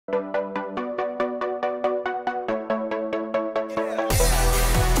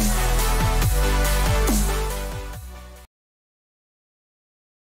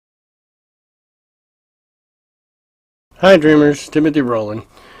Hi Dreamers, Timothy Rowland.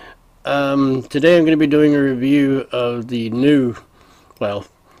 Today I'm going to be doing a review of the new, well,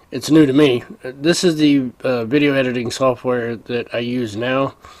 it's new to me. This is the video editing software that I use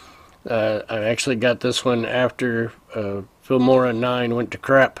now. I actually got this one after Filmora 9 went to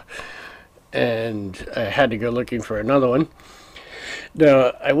crap, and I had to go looking for another one.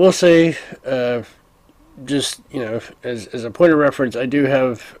 Now, I will say, just, as a point of reference, I do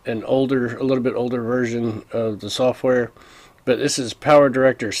have a little bit older version of the software, but this is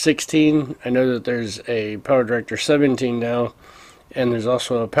PowerDirector 16. I know that there's a PowerDirector 17 now, and there's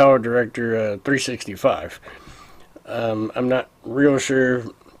also a PowerDirector 365. I'm not real sure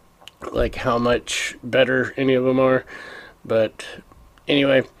like how much better any of them are, but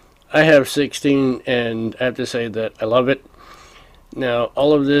anyway, I have 16 and I have to say that I love it. Now,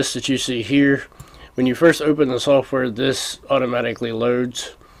 all of this that you see here, when you first open the software, this automatically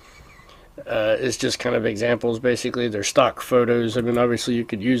loads. It's just kind of examples, basically. They're stock photos. I mean, obviously you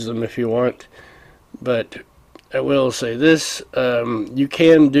could use them if you want, but I will say this, you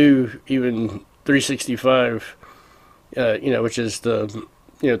can do even 365, which is the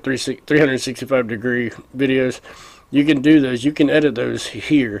 365 degree videos. You can do those. You can edit those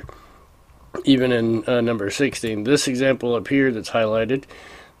here, even in number 16. This example up here that's highlighted,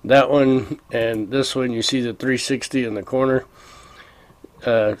 that one and this one, you see the 360 in the corner.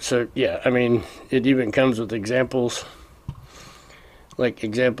 So yeah, I mean, it even comes with examples, like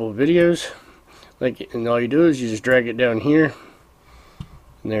example videos. And all you do is you just drag it down here,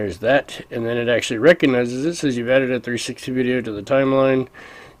 and there's that, and then it actually recognizes it, says you've added a 360 video to the timeline.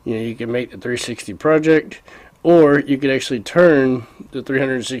 You can make the 360 project, or you could actually turn the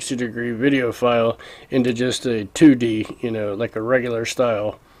 360 degree video file into just a 2D, like a regular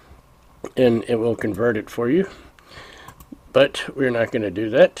style, and it will convert it for you. But we're not going to do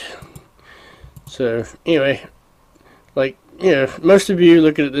that. So anyway, most of you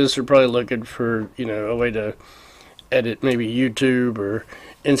looking at this are probably looking for, a way to edit maybe YouTube or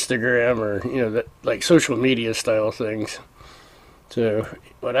Instagram or, that like social media style things. So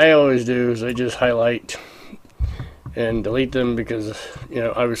what I always do is I just highlight and delete them because,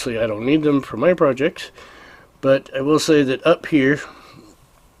 obviously I don't need them for my projects. But I will say that up here,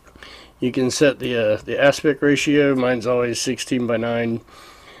 you can set the aspect ratio. Mine's always 16:9.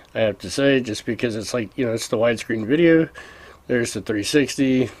 I have to say, just because it's like, it's the widescreen video. There's the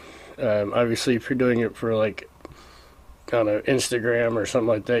 360. Obviously, if you're doing it for like, kind of Instagram or something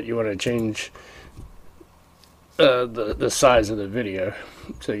like that, you want to change the size of the video.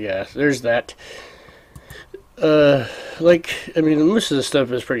 So yeah, there's that. I mean, most of the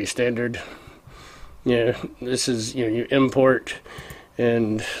stuff is pretty standard. This is, you import.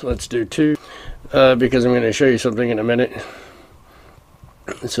 And let's do 2 because I'm going to show you something in a minute.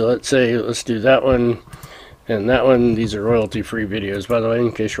 So let's do that one and that one. These are royalty free videos, by the way,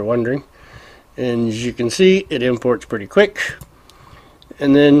 in case you're wondering. And as you can see, it imports pretty quick.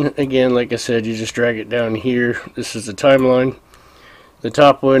 And then again, like I said, you just drag it down here. This is the timeline. The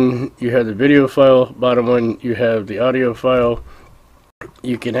top one, you have the video file. Bottom one, you have the audio file.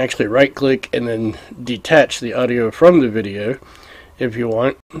 You can actually right click and then detach the audio from the video if you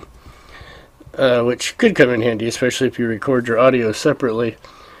want, which could come in handy, especially if you record your audio separately.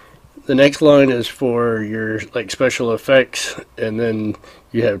 The next line is for your special effects, and then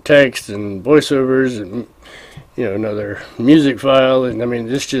you have text and voiceovers and another music file, and I mean,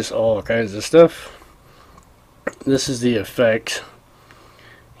 it's just all kinds of stuff. This is the effects.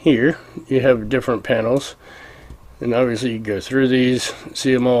 Here you have different panels, and obviously you go through these,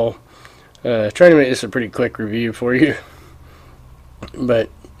 see them all. Trying to make this a pretty quick review for you. But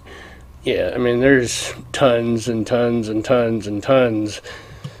yeah, I mean, there's tons and tons and tons and tons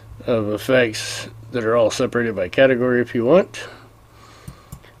of effects that are all separated by category if you want.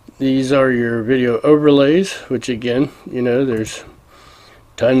 These are your video overlays, which again, there's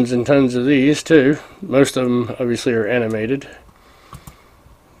tons and tons of these too. Most of them obviously are animated,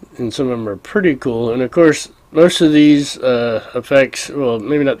 and some of them are pretty cool. And of course, most of these effects, well,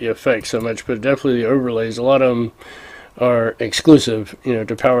 maybe not the effects so much, but definitely the overlays, a lot of them are exclusive, to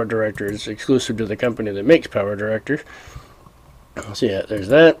PowerDirector. It's exclusive to the company that makes PowerDirector. So yeah, there's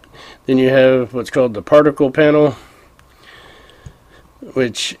that. Then you have what's called the particle panel,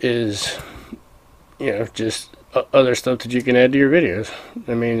 which is, just other stuff that you can add to your videos.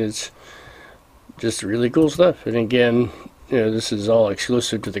 I mean, it's just really cool stuff. And again, this is all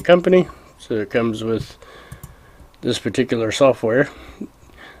exclusive to the company, so it comes with this particular software.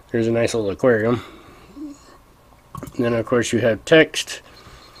 There's a nice little aquarium. And then of course you have text,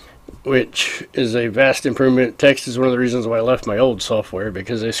 which is a vast improvement. Text is one of the reasons why I left my old software,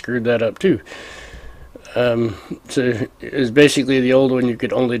 because they screwed that up too. So it's basically the old one, you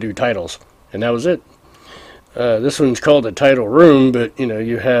could only do titles, and that was it. This one's called a title room, but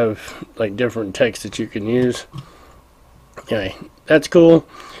you have like different text that you can use. Anyway, that's cool.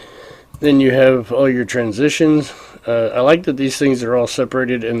 Then you have all your transitions. I like that these things are all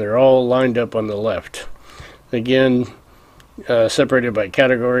separated and they're all lined up on the left. Again, separated by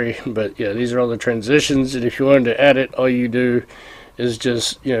category, but yeah, these are all the transitions, and if you wanted to add it, all you do is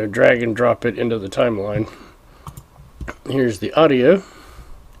just drag and drop it into the timeline. Here's the audio.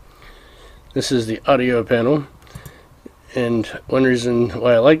 This is the audio panel, and one reason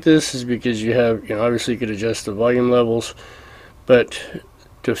why I like this is because you have, obviously you could adjust the volume levels, but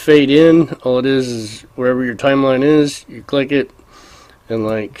to fade in, all it is wherever your timeline is, you click it, and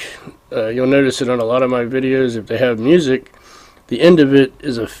you'll notice it on a lot of my videos, if they have music, the end of it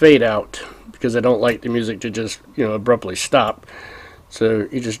is a fade out, because I don't like the music to just abruptly stop. So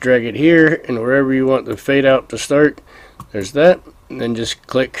you just drag it here, and wherever you want the fade out to start, there's that, and then just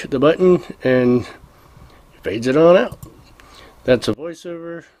click the button and it fades it on out. That's a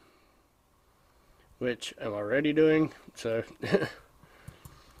voiceover, which I'm already doing, so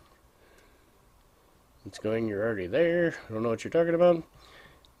it's going, you're already there, I don't know what you're talking about.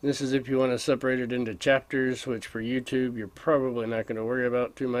 This is if you want to separate it into chapters, which for YouTube you're probably not going to worry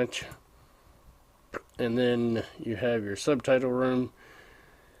about too much. And then you have your subtitle room.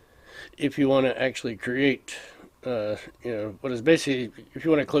 If you want to actually create, what is basically, if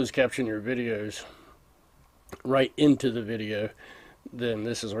you want to close caption your videos right into the video, then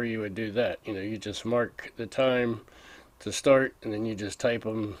this is where you would do that. You just mark the time to start, and then you just type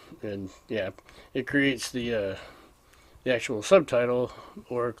them, and yeah, it creates the actual subtitle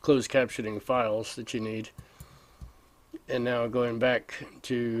or closed captioning files that you need. And now going back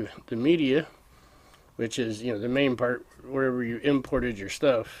to the media, which is the main part, wherever you imported your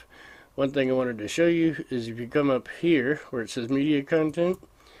stuff. One thing I wanted to show you is if you come up here where it says media content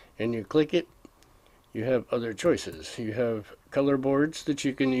and you click it, you have other choices. You have color boards that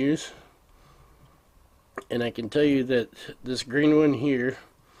you can use, and I can tell you that this green one here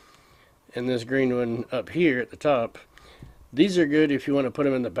and this green one up here at the top, these are good if you want to put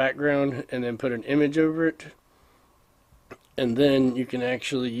them in the background and then put an image over it. And then you can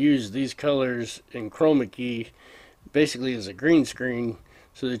actually use these colors in chroma key basically as a green screen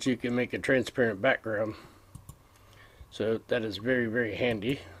so that you can make a transparent background. So that is very, very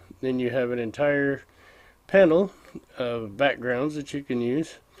handy. Then you have an entire panel of backgrounds that you can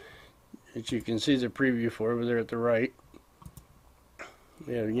use, that you can see the preview for over there at the right.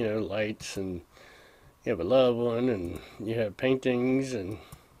 You have, lights, and you have a love one, and you have paintings and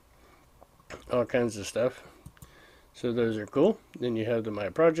all kinds of stuff. So those are cool. Then you have the My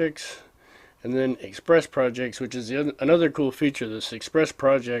Projects, and then Express Projects, which is another cool feature. This Express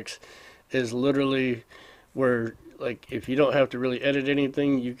Projects is literally where, if you don't have to really edit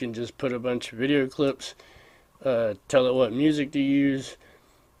anything, you can just put a bunch of video clips, tell it what music to use,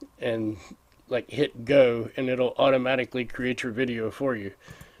 and hit go, and it'll automatically create your video for you.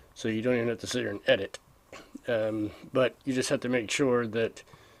 So you don't even have to sit here and edit. But you just have to make sure that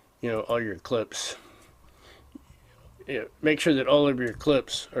all your clips, make sure that all of your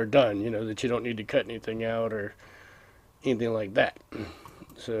clips are done, that you don't need to cut anything out or anything like that.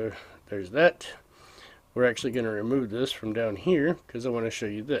 So there's that. We're actually going to remove this from down here because I want to show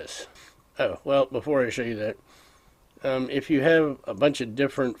you this. Oh, well, before I show you that, if you have a bunch of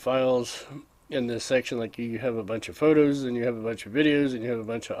different files in this section, like you have a bunch of photos and you have a bunch of videos and you have a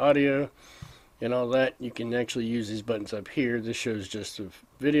bunch of audio and all that, you can actually use these buttons up here. This shows just the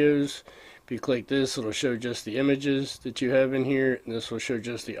videos. If you click this, it'll show just the images that you have in here, and this will show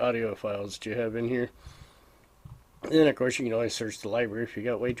just the audio files that you have in here. And then of course you can always search the library if you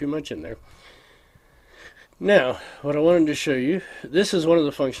got way too much in there. Now, what I wanted to show you, this is one of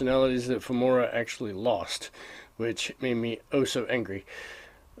the functionalities that Filmora actually lost, which made me oh so angry.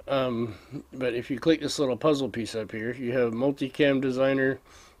 But if you click this little puzzle piece up here, you have Multicam Designer.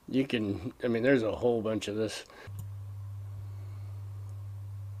 You can, there's a whole bunch of this.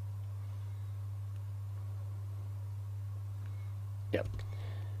 Yep.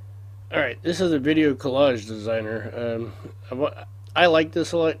 Alright, this is a video collage designer. I like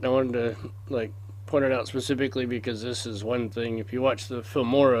this a lot, and I wanted to point it out specifically because this is one thing. If you watch the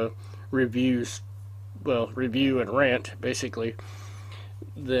Filmora reviews, review and rant basically,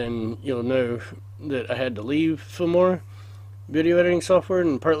 then you'll know that I had to leave Filmora video editing software,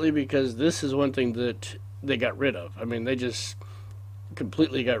 and partly because this is one thing that they got rid of. They just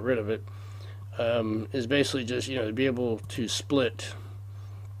completely got rid of it. Is basically just to be able to split,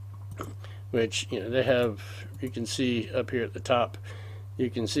 which they have. You can see up here at the top, you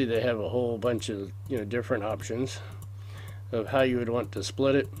can see they have a whole bunch of different options of how you would want to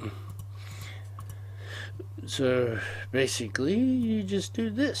split it. So basically you just do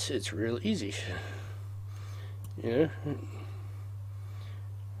this. It's real easy.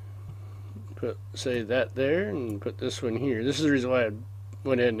 Put, say, that there and put this one here. This is the reason why I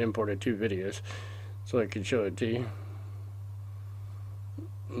went ahead and imported 2 videos, so I could show it to you.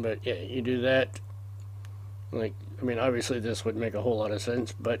 But yeah, you do that. Like, I mean, obviously this would make a whole lot of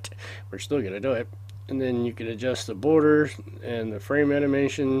sense, but we're still gonna do it. And then you can adjust the border and the frame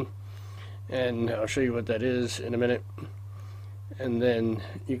animation, and I'll show you what that is in a minute. And then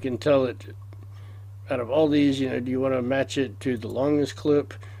you can tell it, out of all these, do you want to match it to the longest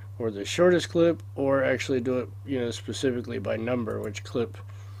clip or the shortest clip, or actually do it specifically by number, which clip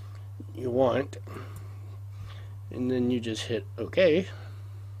you want. And then you just hit OK,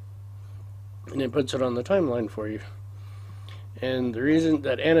 and it puts it on the timeline for you. And the reason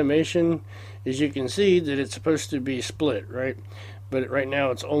that animation is, you can see that it's supposed to be split, right? But right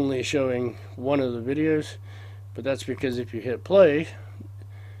now it's only showing one of the videos, but that's because if you hit play,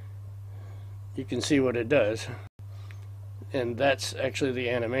 you can see what it does. And that's actually the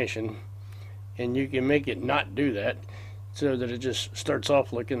animation. And you can make it not do that, so that it just starts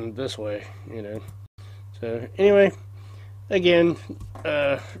off looking this way, So anyway, again,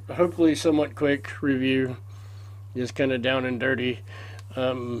 hopefully somewhat quick review, just kind of down and dirty.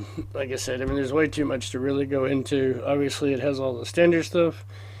 Like I said, I mean, there's way too much to really go into. Obviously it has all the standard stuff.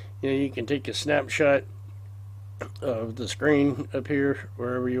 You can take a snapshot of the screen up here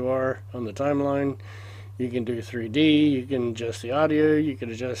wherever you are on the timeline. You can do 3D, you can adjust the audio, you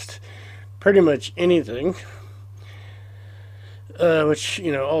can adjust pretty much anything, which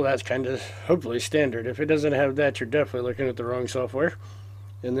all that's kind of hopefully standard. If it doesn't have that, you're definitely looking at the wrong software.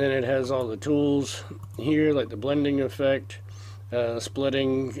 And then it has all the tools here, like the blending effect,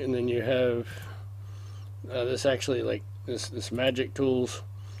 splitting, and then you have this actually, like this magic tools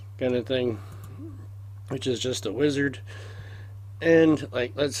kind of thing, which is just a wizard. And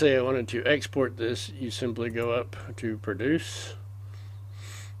like, let's say I wanted to export this, you simply go up to produce,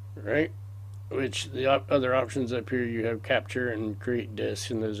 right? Which the other options up here, you have capture and create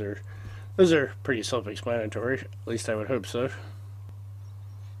disk, and those are pretty self-explanatory. At least I would hope so.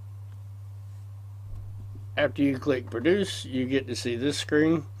 After you click produce, you get to see this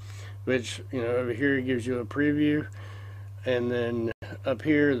screen, which over here gives you a preview, and then up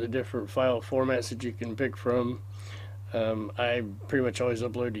here the different file formats that you can pick from. I pretty much always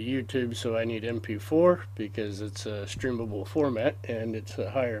upload to YouTube, so I need MP4 because it's a streamable format and it's a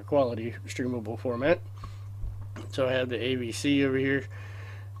higher quality streamable format. So I have the AVC over here.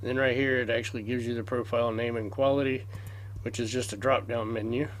 Then right here it actually gives you the profile name and quality, which is just a drop down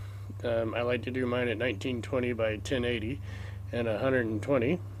menu. I like to do mine at 1920 by 1080 and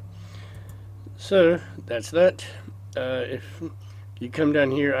 120. So that's that. If you come down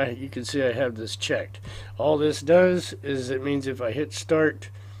here, you can see I have this checked. All this does is it means if I hit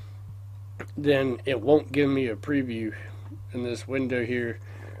start, then it won't give me a preview in this window here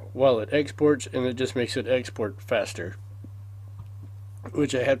while it exports, and it just makes it export faster,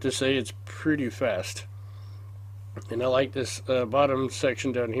 which I have to say it's pretty fast. And I like this bottom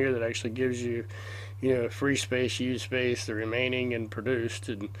section down here that actually gives you, free space, use space, the remaining, and produced,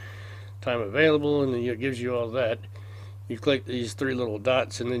 and time available, and then it gives you all that. You click these 3 little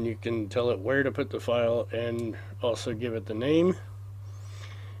dots, and then you can tell it where to put the file and also give it the name.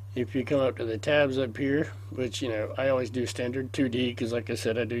 If you come up to the tabs up here, which I always do standard 2D because, like I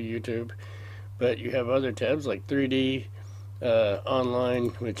said, I do YouTube, but you have other tabs like 3D, online,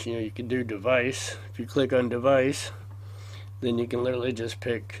 which you can do device. If you click on device, then you can literally just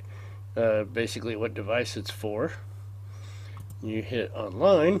pick basically what device it's for. You hit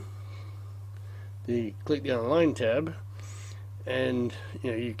online, you click the online tab, and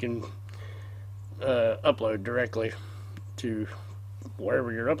you can upload directly to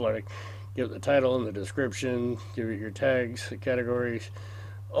wherever you're uploading. Give it the title and the description, give it your tags, the categories,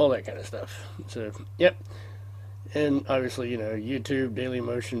 all that kind of stuff. So yep. And obviously, YouTube,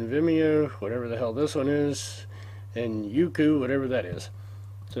 Dailymotion, Vimeo, whatever the hell this one is, and Youku, whatever that is.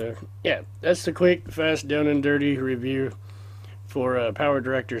 So yeah, that's the quick, fast, down and dirty review for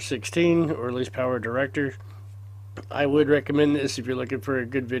PowerDirector 16, or at least PowerDirector. I would recommend this if you're looking for a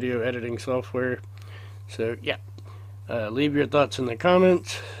good video editing software. So yeah, leave your thoughts in the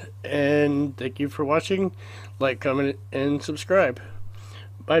comments, and thank you for watching. Like, comment, and subscribe.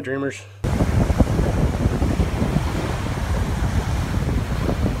 Bye, dreamers.